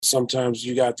sometimes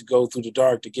you got to go through the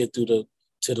dark to get through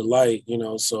to the light, you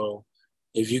know. So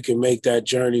if you can make that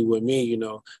journey with me, you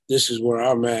know, this is where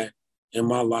I'm at in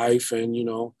my life. And, you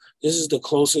know, this is the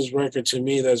closest record to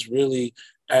me that's really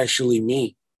actually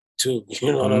me too.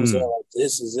 You know what I'm saying? Like,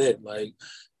 this is it. Like,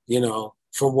 you know,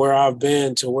 from where I've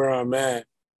been to where I'm at,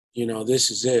 you know, this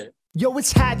is it. Yo,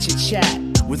 it's Hatchet Chat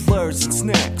with Lars and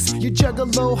Snax. You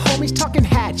juggalo homies talking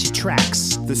hatchet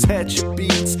tracks. There's hatchet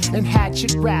beats and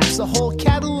hatchet raps. The whole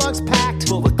catalog's packed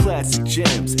full of classic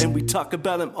gems, and we talk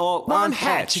about them all on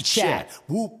Hatchet Chat.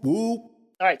 Whoop, whoop.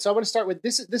 All right, so I want to start with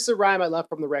this. This is a rhyme I love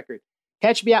from the record.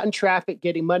 Catch me out in traffic,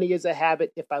 getting money is a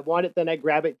habit. If I want it, then I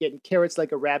grab it, getting carrots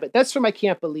like a rabbit. That's from I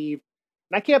Can't Believe.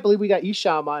 And I can't believe we got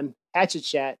Esham on Hatchet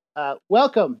Chat.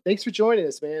 Welcome. Thanks for joining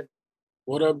us, man.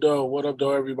 What up, though? What up,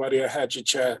 though, everybody at Hatchet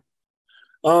Chat?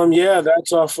 Yeah,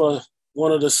 that's off of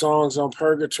one of the songs on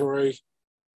Purgatory,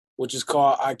 which is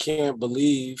called I Can't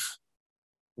Believe,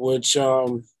 which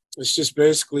it's just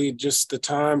basically just the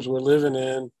times we're living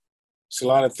in. It's a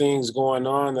lot of things going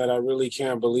on that I really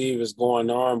can't believe is going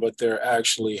on, but they're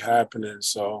actually happening.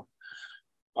 So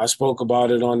I spoke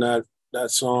about it on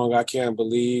that song, I Can't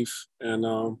Believe.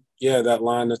 And yeah, that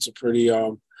line, that's a pretty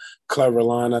clever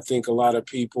line. I think a lot of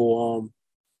people,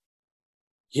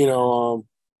 they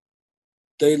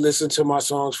listen to my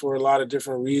songs for a lot of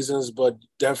different reasons, but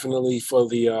definitely for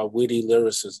the witty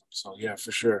lyricism. So yeah,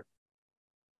 for sure.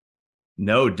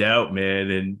 No doubt,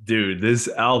 man. And dude, this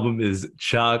album is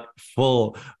chock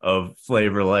full of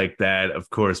flavor like that. Of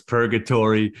course,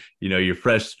 Purgatory, you know, you're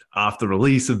fresh off the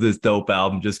release of this dope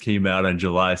album, just came out on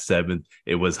July 7th.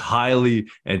 It was highly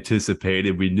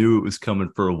anticipated. We knew it was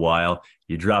coming for a while.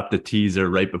 You dropped a teaser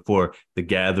right before the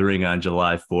gathering on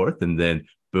July 4th, and then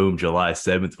boom, July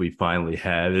 7th, we finally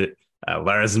had it.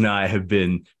 Lars and I have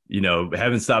been,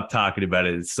 haven't stopped talking about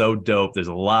it. It's so dope. There's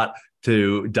a lot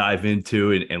to dive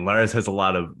into, and Lars has a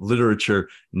lot of literature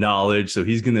knowledge, so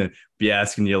he's going to be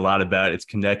asking you a lot about its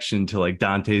connection to like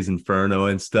Dante's Inferno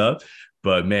and stuff.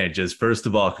 But man, just first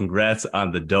of all, congrats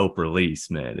on the dope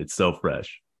release, man. It's so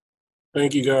fresh.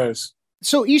 Thank you, guys.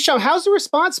 So Esham, how's the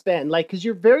response been? Like, because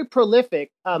you're very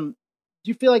prolific. Do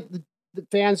you feel like the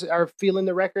fans are feeling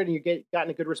the record and you're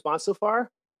gotten a good response so far?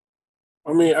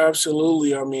 I mean,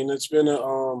 absolutely. I mean, it's been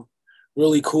a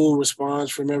really cool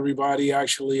response from everybody.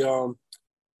 Actually, a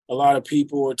lot of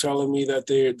people are telling me that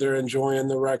they're enjoying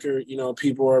the record. You know,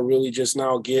 people are really just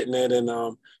now getting it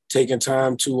and taking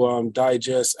time to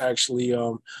digest actually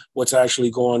what's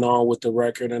actually going on with the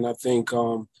record. And I think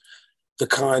the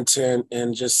content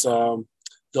and just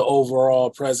the overall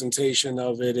presentation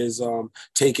of it is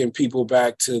taking people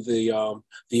back to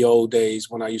the old days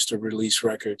when I used to release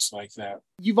records like that.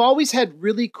 You've always had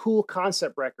really cool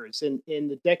concept records in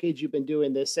the decades you've been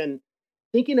doing this. And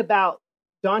thinking about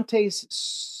Dante's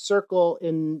circle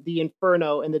in the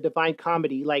Inferno and the Divine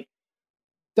Comedy, like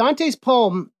Dante's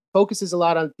poem focuses a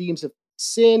lot on themes of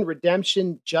sin,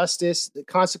 redemption, justice, the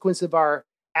consequence of our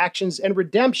actions, and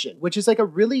redemption, which is like a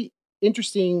really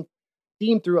interesting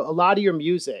theme through a lot of your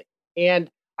music. And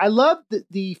I love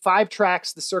the 5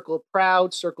 tracks: the Circle of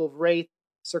Proud, Circle of Wraith,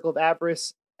 Circle of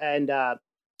Avarice, and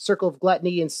Circle of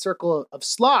Gluttony, and Circle of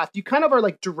Sloth. You kind of are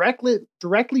like directly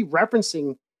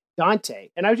referencing Dante.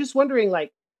 And I was just wondering,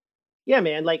 like, yeah,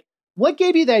 man, like, what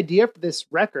gave you the idea for this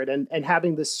record and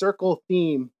having the circle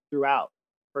theme throughout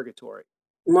Purgatory?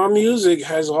 My music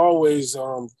has always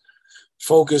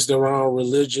focused around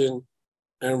religion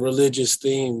and religious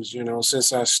themes,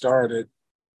 since I started.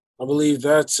 I believe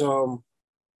that's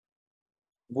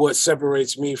what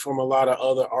separates me from a lot of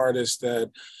other artists that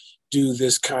do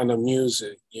this kind of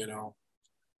music,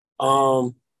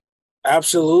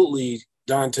 Absolutely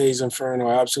Dante's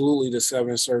Inferno, absolutely the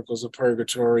 7 circles of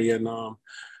Purgatory, and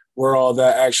where all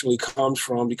that actually comes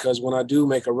from. Because when I do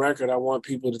make a record, I want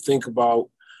people to think about,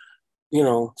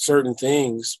 certain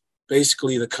things,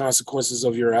 basically the consequences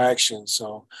of your actions.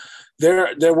 So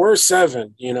there were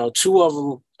 7, 2 of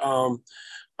them,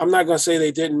 I'm not going to say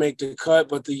they didn't make the cut,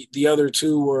 but the other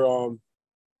 2 were,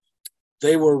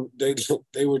 they were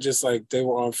just like, they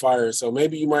were on fire. So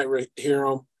maybe you might hear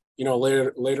them,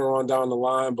 later on down the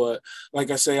line. But like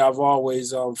I say, I've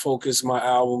always focused my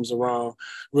albums around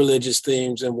religious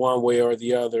themes in one way or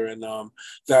the other. And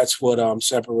that's what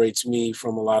separates me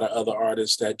from a lot of other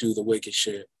artists that do the wicked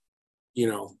shit.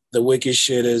 The wicked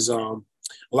shit is,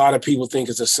 a lot of people think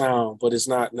it's a sound, but it's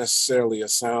not necessarily a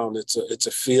sound. It's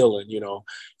a feeling,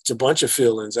 it's a bunch of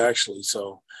feelings actually.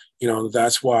 So,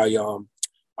 that's why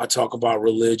I talk about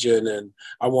religion, and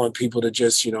I want people to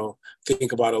just,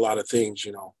 think about a lot of things,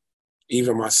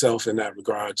 even myself in that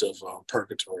regards of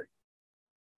Purgatory.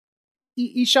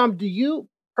 Esham, do you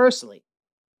personally,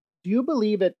 do you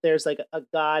believe that there's like a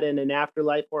God and an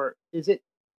afterlife, or is it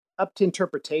up to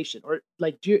interpretation? Or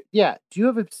like, do you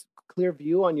have a clear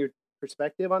view on your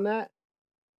perspective on that?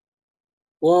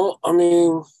 Well, I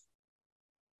mean,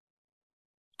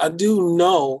 I do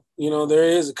know, there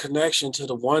is a connection to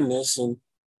the oneness, and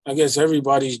I guess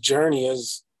everybody's journey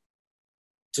is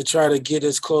to try to get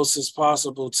as close as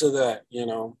possible to that.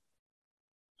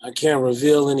 I can't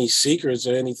reveal any secrets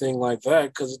or anything like that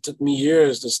because it took me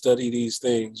years to study these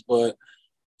things, but,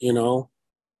 you know,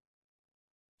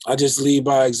 I just lead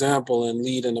by example and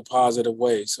lead in a positive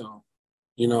way. So,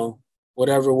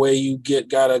 whatever way you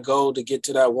gotta go to get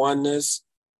to that oneness,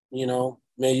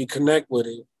 may you connect with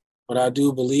it. But I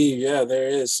do believe, yeah, there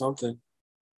is something.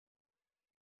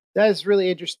 That is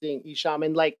really interesting, Esham.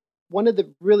 And like one of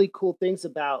the really cool things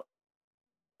about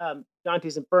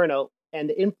Dante's Inferno and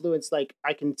the influence, like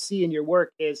I can see in your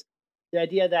work, is the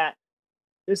idea that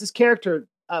there's this character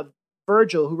of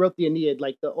Virgil who wrote the Aeneid,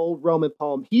 like the old Roman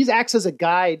poem. He acts as a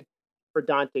guide for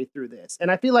Dante through this. And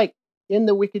I feel like in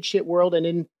the wicked shit world and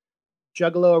in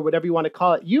Juggalo or whatever you want to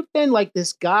call it, you've been like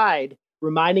this guide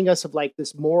reminding us of like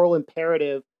this moral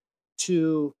imperative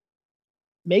to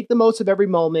make the most of every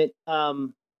moment,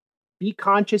 be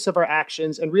conscious of our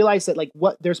actions, and realize that like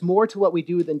there's more to what we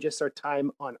do than just our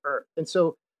time on Earth. And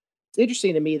so it's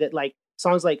interesting to me that like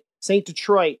songs like Saint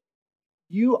Detroit,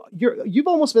 you've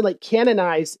almost been like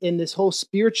canonized in this whole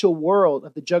spiritual world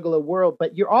of the Juggalo world,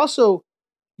 but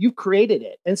you've created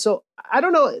it. And so I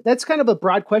don't know, that's kind of a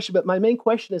broad question, but my main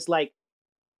question is like,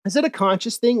 is it a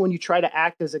conscious thing when you try to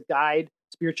act as a guide,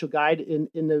 spiritual guide in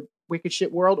the wicked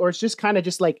shit world? Or it's just kind of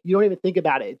just like, you don't even think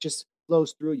about it. It just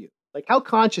flows through you. Like how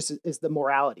conscious is the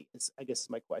morality I guess is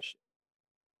my question.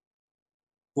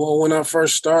 Well, when I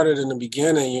first started in the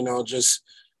beginning, just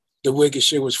the wicked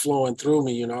shit was flowing through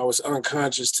me. I was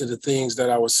unconscious to the things that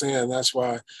I was saying. That's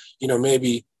why,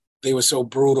 maybe they were so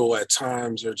brutal at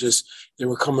times, or just they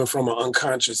were coming from an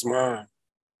unconscious mind.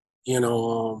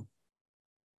 The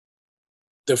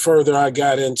further I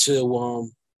got into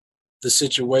the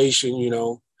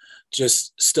situation,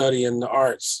 just studying the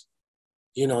arts,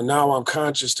 now I'm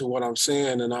conscious to what I'm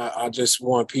saying, and I just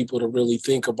want people to really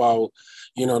think about,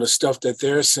 the stuff that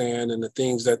they're saying and the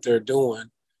things that they're doing.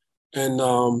 And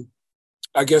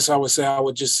I guess I would say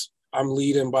I'm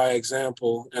leading by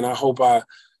example, and I hope I,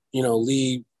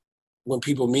 lead when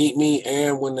people meet me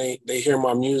and when they hear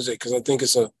my music, because I think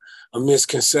it's a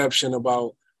misconception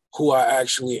about who I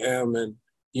actually am and,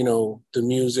 the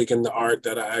music and the art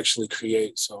that I actually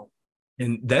create. So.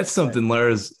 And that's something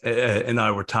Lars and I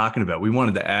were talking about. We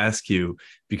wanted to ask you,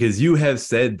 because you have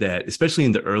said that, especially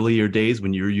in the earlier days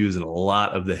when you were using a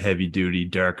lot of the heavy duty,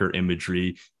 darker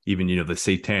imagery, even, the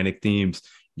satanic themes,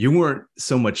 you weren't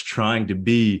so much trying to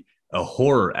be a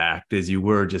horror act as you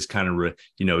were just kind of,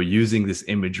 using this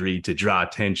imagery to draw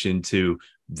attention to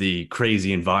the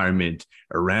crazy environment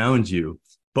around you.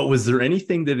 But was there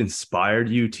anything that inspired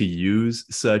you to use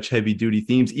such heavy duty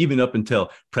themes, even up until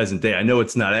present day? I know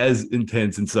it's not as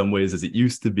intense in some ways as it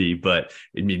used to be, but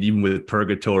I mean, even with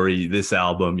Purgatory, this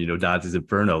album, Dante's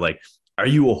Inferno, like, are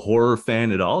you a horror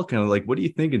fan at all? Kind of like, what do you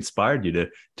think inspired you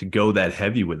to go that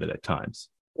heavy with it at times?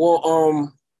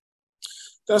 Well,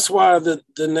 that's why the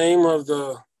name of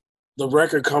the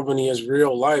record company is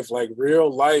Real Life. Like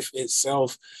real life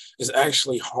itself is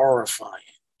actually horrifying,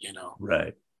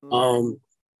 Right.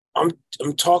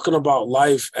 I'm talking about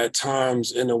life at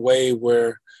times in a way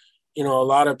where, a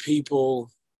lot of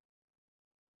people,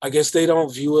 I guess they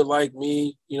don't view it like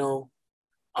me,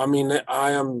 I mean,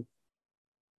 I am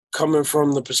coming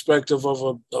from the perspective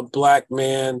of a Black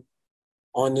man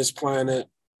on this planet.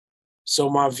 So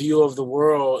my view of the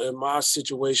world and my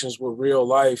situations with real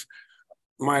life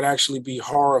might actually be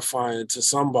horrifying to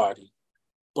somebody.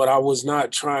 But I was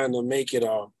not trying to make it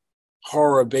a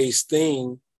horror-based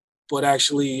thing. But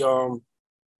actually,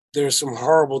 there's some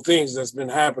horrible things that's been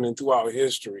happening throughout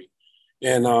history.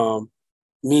 And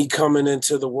me coming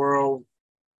into the world,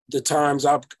 the times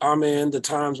I'm in, the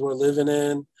times we're living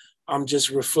in, I'm just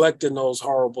reflecting those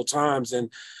horrible times.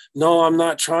 And no, I'm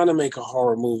not trying to make a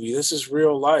horror movie. This is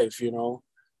real life,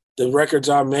 The records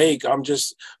I make, I'm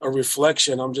just a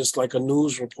reflection. I'm just like a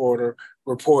news reporter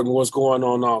reporting what's going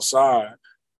on outside.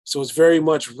 So it's very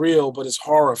much real, but it's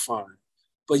horrifying.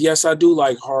 But yes, I do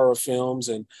like horror films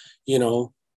and,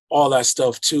 all that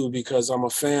stuff too, because I'm a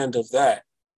fan of that,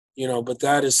 but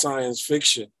that is science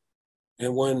fiction.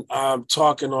 And when I'm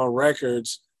talking on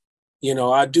records,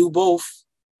 I do both.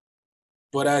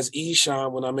 But as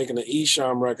Esham, when I'm making an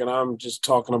Esham record, I'm just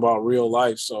talking about real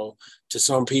life. So to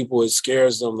some people, it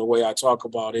scares them the way I talk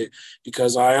about it,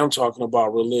 because I am talking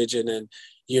about religion and,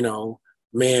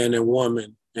 man and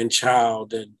woman and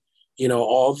child and,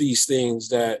 all these things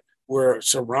that we're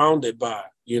surrounded by,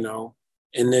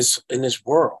 in this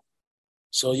world.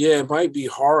 So yeah, it might be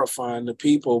horrifying to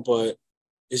people, but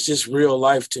it's just real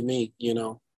life to me.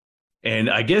 And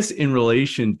I guess in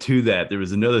relation to that, there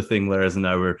was another thing Lars and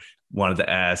I wanted to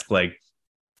ask, like,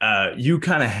 you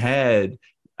kind of had,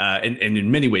 and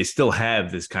in many ways still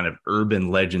have this kind of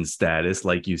urban legend status,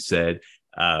 like you said.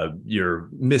 You're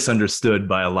misunderstood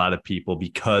by a lot of people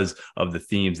because of the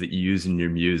themes that you use in your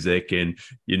music. And,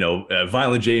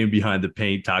 Violent J and Behind the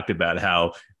Paint talked about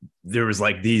how there was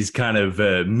like these kind of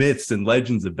myths and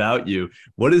legends about you.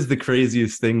 What is the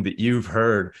craziest thing that you've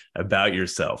heard about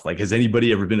yourself? Like, has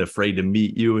anybody ever been afraid to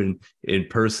meet you in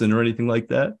person or anything like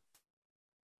that?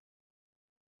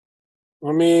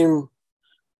 I mean,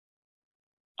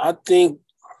 I think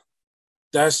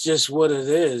that's just what it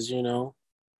is,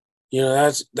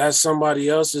 that's somebody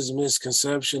else's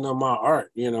misconception of my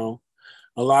art. A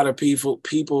lot of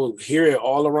people hear it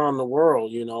all around the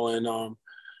world, and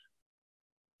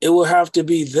it will have to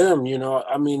be them.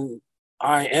 I mean,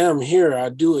 I am here, I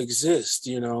do exist,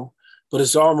 but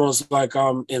it's almost like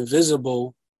I'm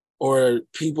invisible, or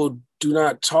people do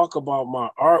not talk about my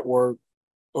artwork.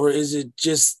 Or is it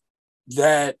just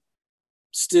that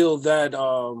still that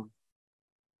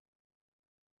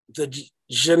the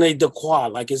je ne de quoi,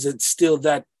 like, is it still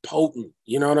that potent?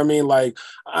 You know what I mean? Like,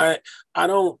 I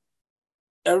don't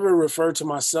ever refer to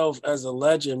myself as a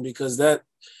legend, because that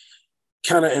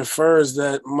kind of infers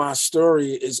that my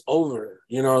story is over,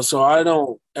 so I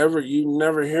don't ever, you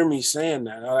never hear me saying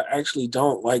that. I actually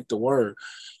don't like the word.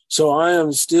 So I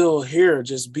am still here,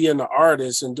 just being an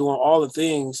artist and doing all the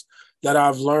things that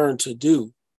I've learned to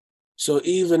do. So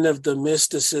even if the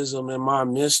mysticism and my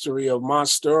mystery of my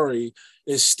story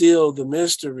is still the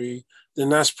mystery, then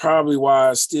that's probably why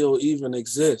I still even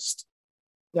exist.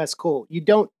 That's cool. You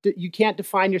can't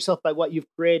define yourself by what you've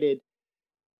created.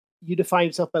 You define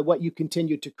yourself by what you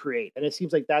continue to create. And it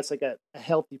seems like that's like a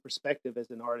healthy perspective as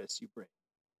an artist you bring.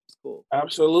 It's cool.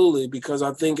 Absolutely. Because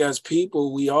I think as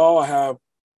people, we all have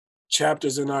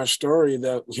chapters in our story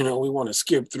that, we want to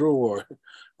skip through, or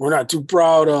we're not too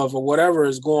proud of, or whatever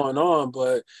is going on.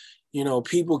 But,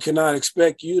 people cannot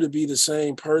expect you to be the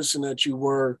same person that you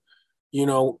were,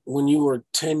 when you were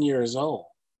 10 years old.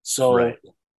 So, right.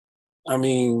 I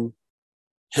mean,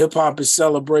 hip hop is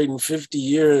celebrating 50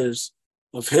 years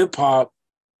of hip hop,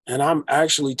 and I'm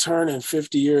actually turning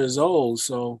 50 years old.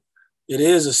 So it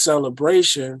is a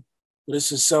celebration, but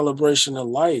it's a celebration of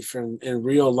life and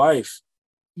real life.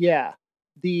 Yeah.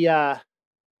 The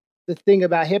thing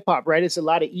about hip hop, right? It's a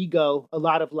lot of ego, a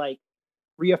lot of like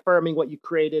reaffirming what you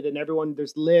created, and everyone,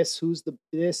 there's lists, who's the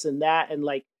this and that. And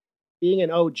like being an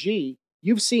OG,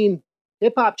 you've seen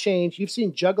hip hop change, you've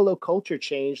seen Juggalo culture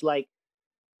change, like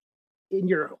in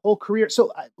your whole career.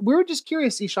 So we were just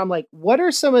curious, Esham, like, what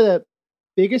are some of the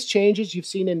biggest changes you've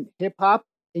seen in hip hop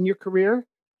in your career,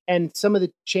 and some of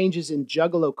the changes in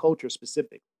Juggalo culture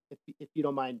specific, if you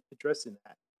don't mind addressing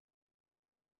that?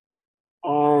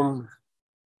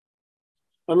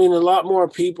 I mean, a lot more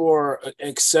people are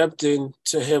accepting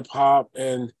to hip hop,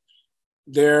 and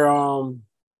they're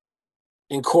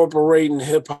incorporating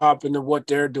hip hop into what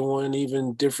they're doing,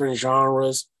 even different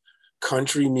genres,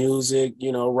 country music,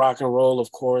 rock and roll,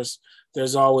 of course.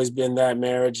 There's always been that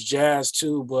marriage, jazz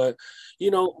too. But,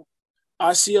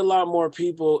 I see a lot more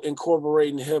people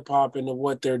incorporating hip hop into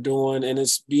what they're doing, and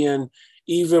it's being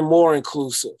even more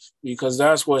inclusive, because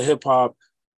that's what hip hop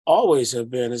always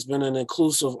have been. It's been an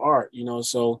inclusive art,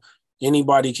 so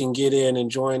anybody can get in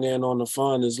and join in on the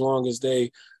fun, as long as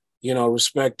they,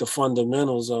 respect the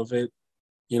fundamentals of it,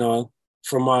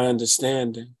 from my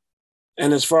understanding.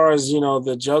 And as far as,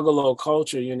 the Juggalo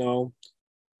culture,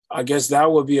 I guess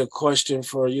that would be a question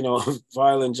for,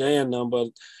 Violent J and them, but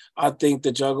I think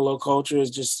the Juggalo culture is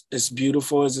just as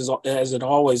beautiful as it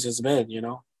always has been,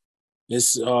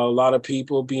 It's a lot of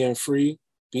people being free,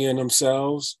 being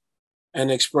themselves, and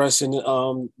expressing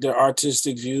their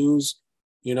artistic views,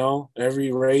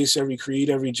 every race, every creed,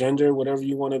 every gender, whatever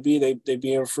you want to be, they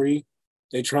being free.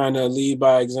 They trying to lead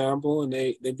by example, and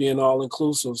they being all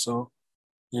inclusive. So,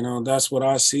 that's what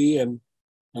I see, and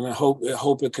I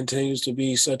hope it continues to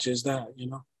be such as that,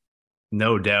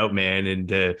 No doubt, man.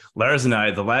 And Lars and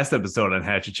I, the last episode on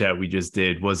Hatchet Chat we just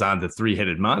did was on the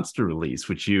Three-Headed Monster release,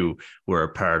 which you were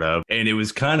a part of. And it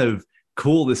was kind of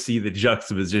cool to see the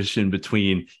juxtaposition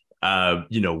between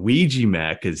Ouija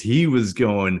Mac, because he was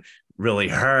going really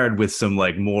hard with some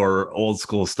like more old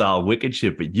school style wicked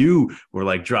shit, but you were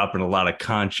like dropping a lot of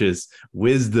conscious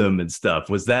wisdom and stuff.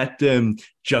 Was that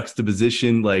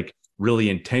juxtaposition like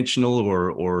really intentional,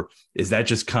 or is that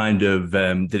just kind of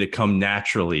did it come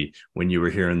naturally when you were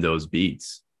hearing those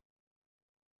beats?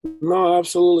 No,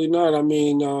 absolutely not. I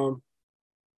mean,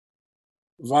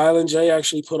 Violent J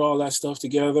actually put all that stuff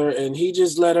together, and he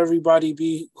just let everybody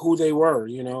be who they were.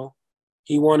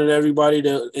 He wanted everybody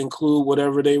to include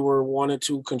whatever they were wanted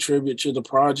to contribute to the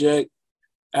project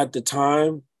at the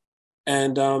time,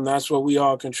 and that's what we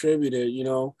all contributed.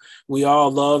 We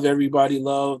all love, everybody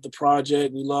loved the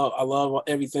project. I love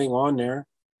everything on there.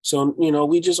 So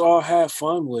we just all had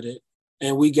fun with it,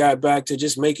 and we got back to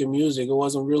just making music. It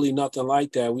wasn't really nothing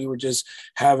like that. We were just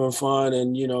having fun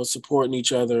and supporting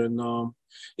each other, and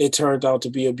it turned out to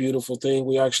be a beautiful thing.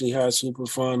 We actually had super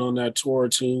fun on that tour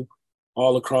too,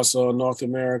 all across North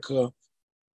America.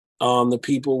 The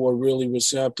people were really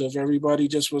receptive. Everybody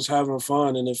just was having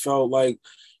fun, and it felt like,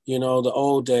 the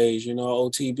old days.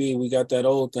 OTB. We got that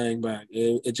old thing back.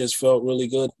 It just felt really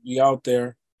good to be out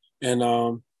there, and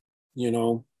you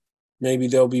know, maybe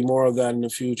there'll be more of that in the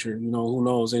future. Who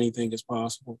knows? Anything is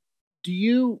possible. Do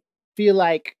you feel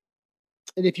like,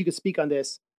 and if you could speak on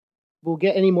this, we'll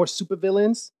get any more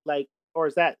supervillains? Like, or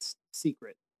is that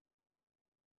secret?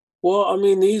 Well, I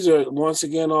mean, these are once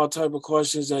again all type of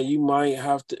questions that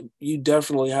you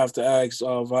definitely have to ask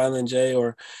Violent J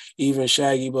or even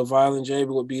Shaggy, but Violent J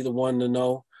would be the one to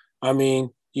know. I mean,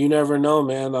 you never know,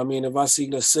 man. I mean, if I see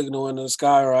the signal in the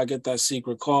sky or I get that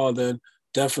secret call, then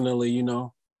definitely,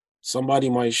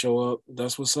 somebody might show up.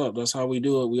 That's what's up. That's how we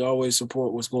do it. We always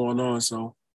support what's going on,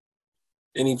 so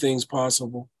anything's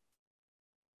possible.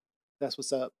 That's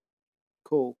what's up.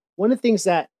 Cool. One of the things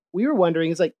that we were wondering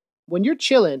is like when you're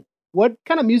chilling, what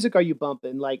kind of music are you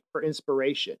bumping like for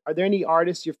inspiration? Are there any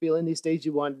artists you're feeling these days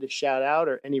you wanted to shout out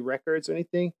or any records or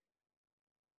anything?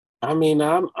 I mean,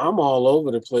 I'm all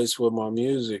over the place with my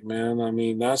music, man. I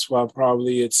mean, that's why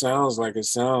probably it sounds like it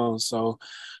sounds. So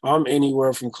I'm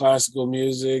anywhere from classical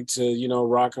music to,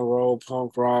 rock and roll,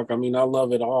 punk rock. I mean, I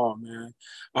love it all, man.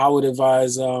 I would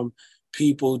advise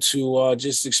people to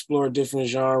just explore different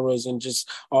genres and just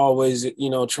always,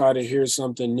 try to hear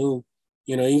something new.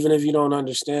 Even if you don't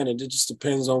understand it, it just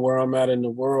depends on where I'm at in the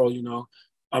world.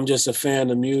 I'm just a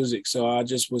fan of music. So I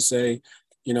just would say,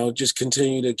 just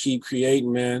continue to keep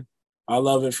creating, man. I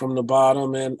love it from the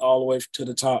bottom and all the way to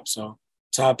the top. So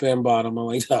top and bottom. I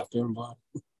like top and bottom.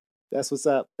 That's what's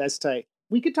up. That's tight.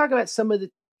 We could talk about some of the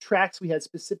tracks we had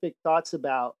specific thoughts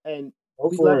about, and Go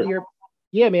we'd love for to it. hear.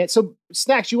 Yeah, man. So,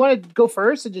 Snacks, you want to go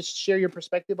first and just share your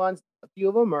perspective on a few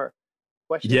of them or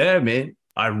questions? Yeah, man.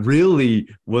 I really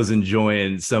was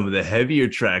enjoying some of the heavier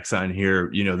tracks on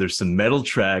here. There's some metal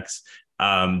tracks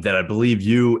that I believe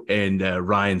you and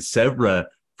Ryan Sevra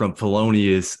from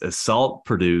Felonious Assault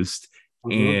produced.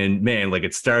 Mhm. And man, like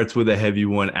it starts with a heavy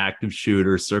one, Active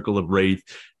Shooter, Circle of Wraith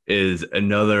is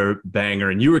another banger.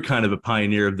 And you were kind of a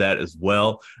pioneer of that as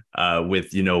well,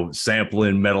 with,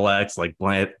 sampling metal acts like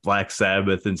Black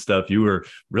Sabbath and stuff. You were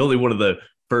really one of the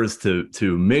first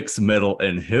to mix metal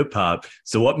and hip hop.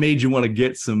 So what made you want to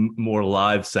get some more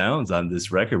live sounds on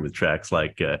this record with tracks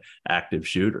like Active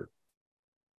Shooter?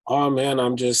 Oh man,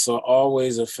 I'm just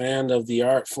always a fan of the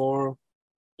art form.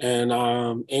 And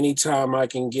anytime I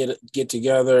can get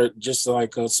together, just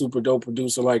like a super dope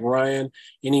producer like Ryan,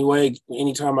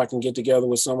 anytime I can get together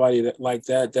with somebody like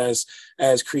that's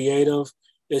as creative,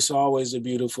 it's always a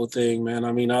beautiful thing, man.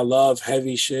 I mean, I love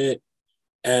heavy shit,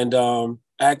 and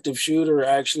Active Shooter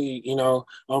actually,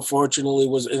 unfortunately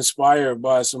was inspired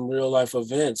by some real life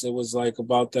events. It was like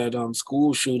about that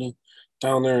school shooting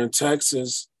down there in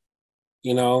Texas,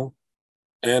 you know,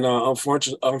 and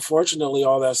unfortunately,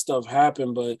 all that stuff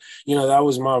happened. But that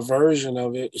was my version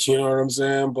of it. You know what I'm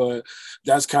saying? But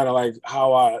that's kind of like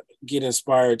how I get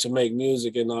inspired to make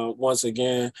music. And once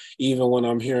again, even when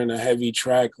I'm hearing a heavy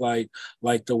track like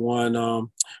the one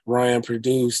Ryan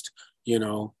produced, you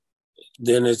know,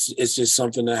 then it's just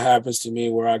something that happens to me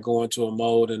where I go into a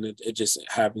mode and it just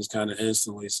happens kind of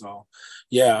instantly. So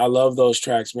yeah, I love those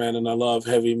tracks, man. And I love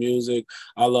heavy music.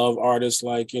 I love artists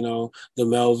like, the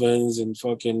Melvins and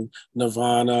fucking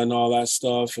Nirvana and all that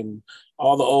stuff and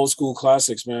all the old school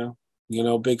classics, man.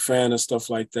 Big fan of stuff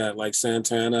like that, like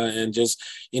Santana and just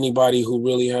anybody who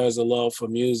really has a love for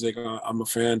music. I'm a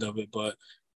fan of it, but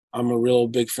I'm a real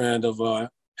big fan of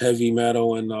heavy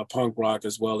metal and punk rock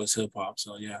as well as hip hop.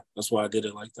 So yeah, that's why I did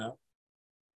it like that.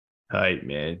 Right,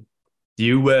 man. Do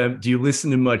you listen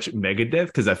to much Megadeth?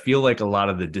 Because I feel like a lot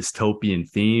of the dystopian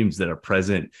themes that are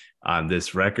present on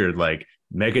this record, like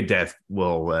Megadeth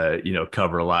will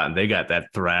cover a lot, and they got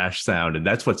that thrash sound, and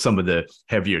that's what some of the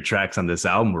heavier tracks on this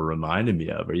album were reminding me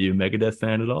of. Are you a Megadeth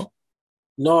fan at all?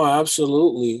 No,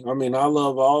 absolutely. I mean, I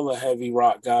love all the heavy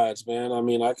rock guys, man. I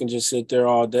mean, I can just sit there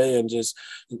all day and just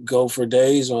go for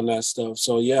days on that stuff.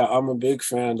 So yeah, I'm a big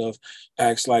fan of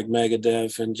acts like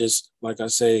Megadeth and just like I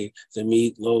say, the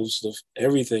Meatloafs, the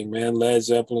everything, man. Led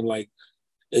Zeppelin, like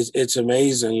it's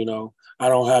amazing. I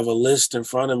don't have a list in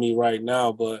front of me right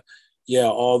now, but yeah,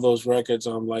 all those records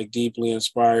I'm like deeply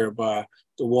inspired by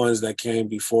the ones that came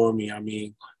before me.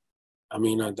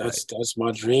 Right. That's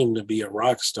my dream to be a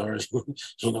rock star,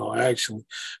 actually.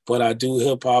 But I do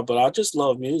hip hop, but I just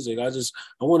love music. I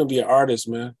want to be an artist,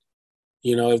 man.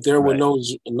 If there were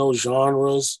Right. no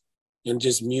genres and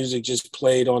just music just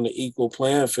played on the equal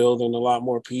playing field, then a lot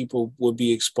more people would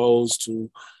be exposed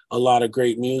to a lot of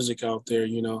great music out there.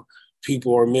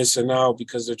 People are missing out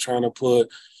because they're trying to put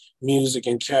music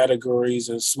in categories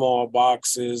and small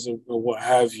boxes or what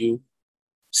have you.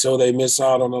 So they miss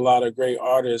out on a lot of great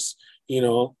artists,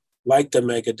 like the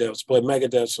Megadeths. But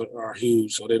Megadeths are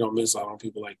huge, so they don't miss out on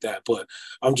people like that. But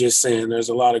I'm just saying there's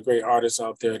a lot of great artists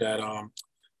out there that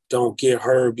don't get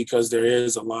heard because there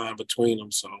is a line between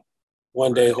them. So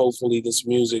one day, Right. hopefully, this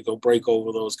music will break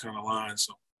over those kind of lines.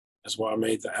 So that's why I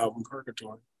made the album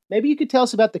Purgatory. Maybe you could tell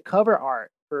us about the cover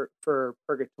art for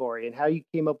Purgatory and how you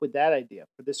came up with that idea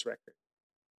for this record.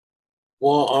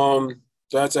 Well,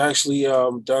 that's actually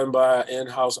done by an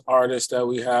in-house artist that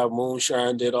we have.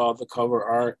 Moonshine did all the cover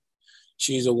art.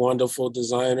 She's a wonderful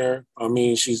designer. I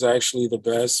mean, she's actually the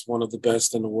best, one of the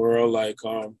best in the world. Like,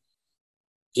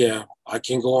 yeah, I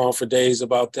can go on for days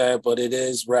about that, but it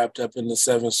is wrapped up in the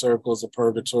seven circles of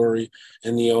purgatory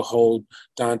and the whole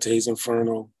Dante's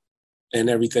Inferno and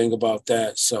everything about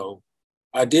that. So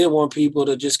I did want people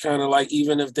to just kind of like,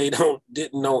 even if they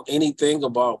didn't know anything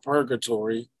about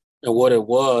purgatory and what it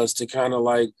was, to kind of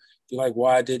like be like,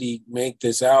 why did he make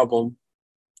this album?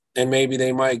 And maybe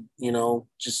they might,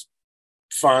 just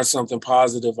find something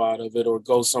positive out of it or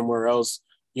go somewhere else.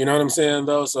 You know what I'm saying,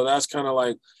 though? So that's kind of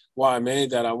like why I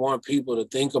made that. I want people to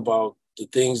think about the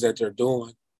things that they're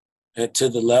doing and to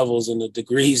the levels and the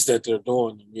degrees that they're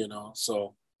doing them.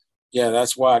 So yeah,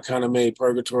 that's why I kind of made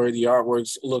Purgatory. The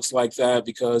artwork looks like that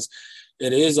because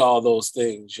it is all those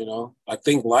things. I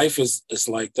think life is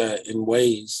like that in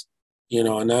ways,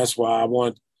 and that's why I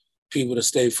want people to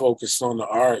stay focused on the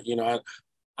art.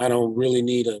 I don't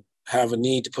really have a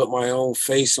need to put my own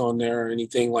face on there or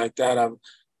anything like that.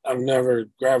 I've never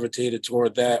gravitated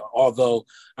toward that, although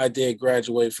I did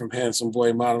graduate from Handsome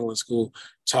Boy Modeling School,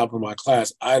 top of my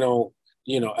class. I don't,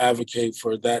 advocate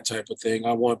for that type of thing.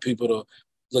 I want people to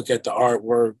look at the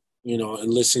artwork,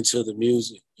 and listen to the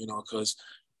music, because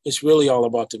it's really all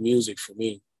about the music for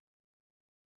me.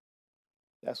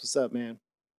 That's what's up, man.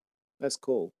 That's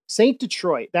cool. Saint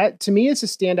Detroit. That to me is a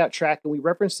standout track, and we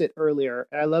referenced it earlier.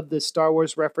 I love the Star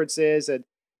Wars references and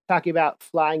talking about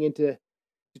flying into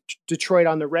Detroit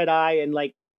on the red eye, and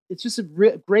like it's just a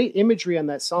great imagery on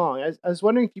that song. I was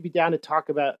wondering if you'd be down to talk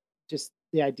about just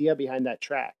the idea behind that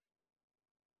track.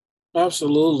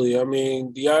 Absolutely. I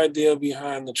mean, the idea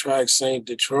behind the track Saint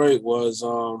Detroit was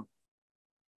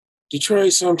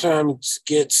Detroit sometimes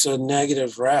gets a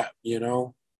negative rap.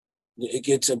 It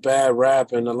gets a bad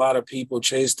rap, and a lot of people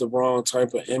chase the wrong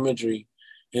type of imagery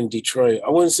in Detroit. I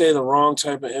wouldn't say the wrong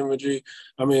type of imagery.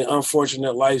 I mean,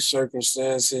 unfortunate life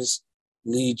circumstances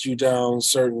lead you down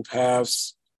certain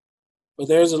paths, but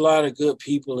there's a lot of good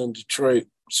people in Detroit,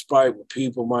 despite what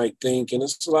people might think, and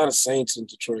there's a lot of saints in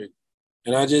Detroit.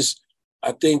 And I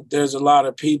think there's a lot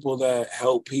of people that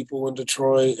help people in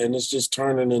Detroit, and it's just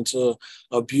turning into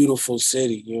a beautiful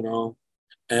city.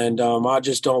 And I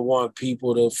just don't want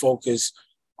people to focus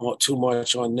too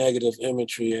much on negative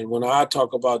imagery. And when I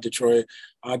talk about Detroit,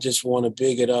 I just want to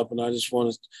big it up, and I just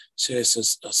want to say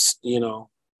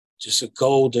just a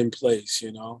golden place,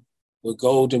 with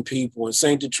golden people. And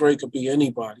St. Detroit could be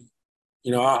anybody.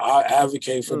 I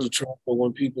advocate for Mm. Detroit, but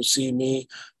when people see me,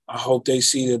 I hope they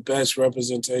see the best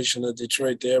representation of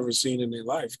Detroit they ever seen in their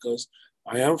life, because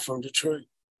I am from Detroit.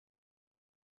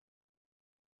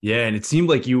 Yeah, and it seemed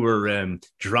like you were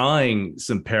drawing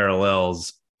some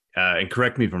parallels, and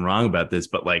correct me if I'm wrong about this,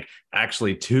 but like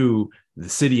actually to the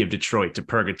city of Detroit, to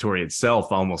Purgatory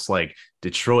itself, almost like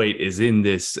Detroit is in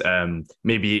this,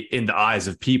 maybe in the eyes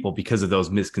of people because of those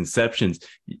misconceptions.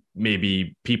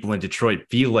 Maybe people in Detroit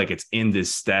feel like it's in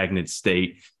this stagnant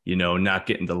state, not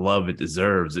getting the love it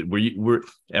deserves.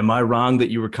 Am I wrong that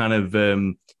you were kind of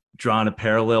drawing a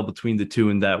parallel between the two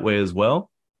in that way as well?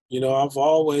 I've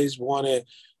always wanted,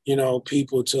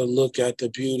 people to look at the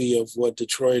beauty of what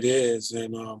Detroit is.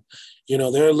 And,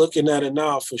 they're looking at it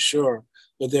now for sure.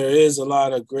 But there is a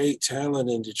lot of great talent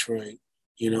in Detroit.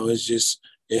 It's just,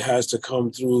 it has to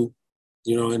come through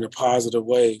you know, in a positive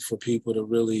way for people to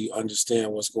really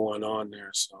understand what's going on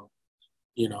there. So,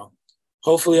 you know,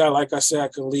 hopefully, like I said, I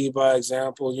can lead by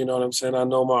example. You know what I'm saying? I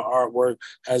know my artwork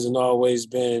hasn't always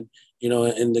been, you know,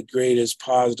 in the greatest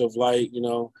positive light. You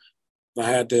know, I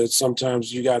had to,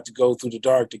 sometimes you got to go through the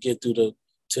dark to get through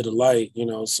to the light, you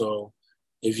know. So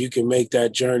if you can make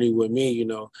that journey with me, you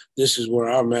know, this is where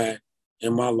I'm at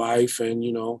in my life. And,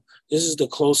 you know, this is the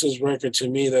closest record to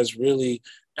me that's really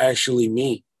actually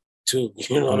me too.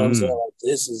 You know what I'm saying? Like,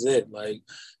 this is it. Like,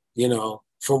 you know,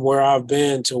 from where I've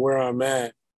been to where I'm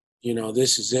at, you know,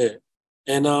 this is it.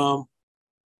 And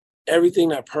everything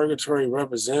that Purgatory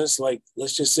represents, like,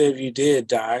 let's just say if you did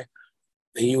die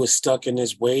and you were stuck in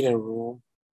this waiting room,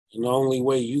 and the only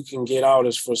way you can get out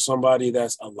is for somebody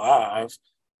that's alive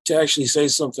to actually say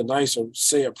something nice or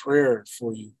say a prayer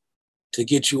for you to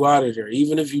get you out of there,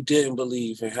 even if you didn't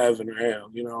believe in heaven or hell,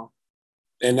 you know.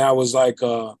 And that was like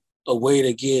a way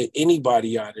to get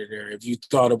anybody out of there. If you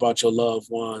thought about your loved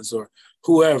ones or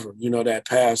whoever, you know, that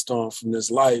passed on from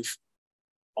this life,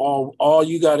 all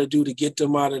you got to do to get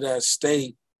them out of that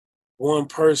state, one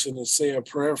person, is say a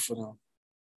prayer for them.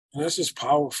 And that's just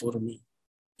powerful to me.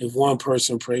 If one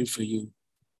person prayed for you,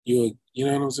 you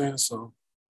know what I'm saying? So,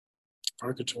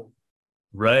 Purgatory.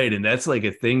 Right. And that's like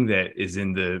a thing that is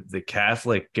in the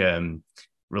Catholic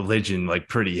religion, like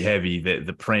pretty heavy,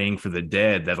 the praying for the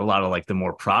dead, that a lot of like the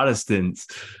more Protestants,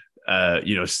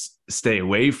 you know, stay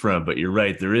away from. But you're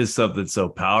right. There is something so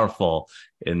powerful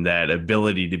in that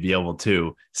ability to be able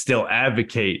to still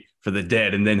advocate for the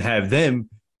dead and then have them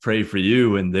pray for you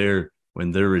when they're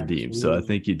redeemed. So I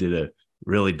think you did a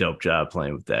really dope job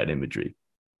playing with that imagery.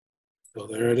 So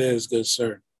there it is. Good,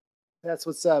 sir. That's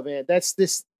what's up, man. That's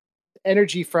this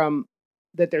energy from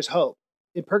that there's hope.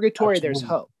 In Purgatory, there's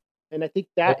hope. And I think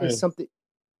that is something,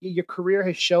 your career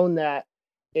has shown that.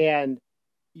 And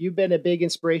you've been a big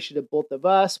inspiration to both of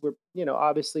us. We're, you know,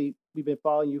 obviously we've been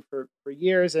following you for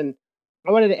years. And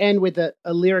I wanted to end with a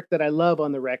lyric that I love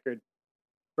on the record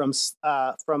from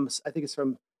I think it's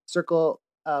from Circle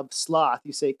of Sloth.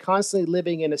 You say, constantly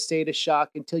living in a state of shock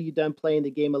until you're done playing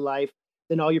the game of life.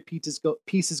 Then all your pieces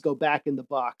go back in the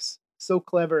box. So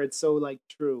clever and so like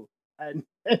true. And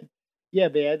yeah,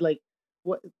 man, like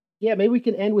what? Yeah, maybe we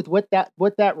can end with what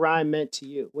that rhyme meant to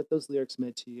you, what those lyrics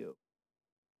meant to you.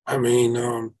 I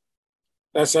mean,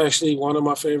 that's actually one of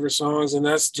my favorite songs, and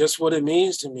that's just what it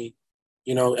means to me.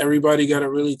 You know, everybody got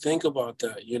to really think about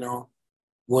that. You know,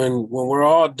 when we're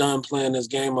all done playing this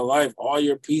game of life, all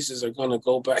your pieces are gonna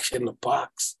go back in the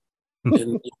box,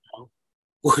 and you know,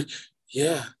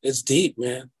 yeah, it's deep,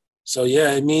 man. So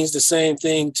yeah, it means the same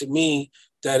thing to me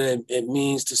that it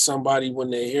means to somebody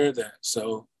when they hear that.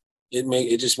 So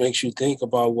it just makes you think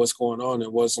about what's going on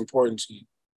and what's important to you.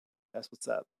 That's what's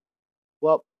up.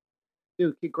 Well,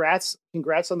 dude, congrats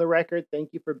on the record. Thank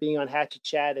you for being on Hatchet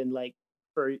Chat and like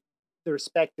for the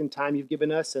respect and time you've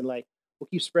given us. And like we'll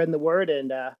keep spreading the word.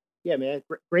 And yeah, man,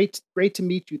 great to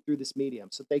meet you through this medium.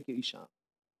 So thank you, Esham.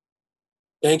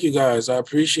 Thank you, guys. I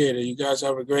appreciate it. You guys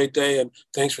have a great day, and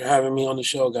thanks for having me on the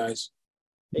show, guys.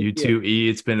 You too, E.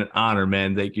 It's been an honor,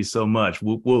 man. Thank you so much.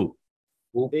 Whoop, whoop.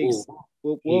 Whoop, Peace. whoop.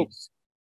 Whoop, whoop. Peace.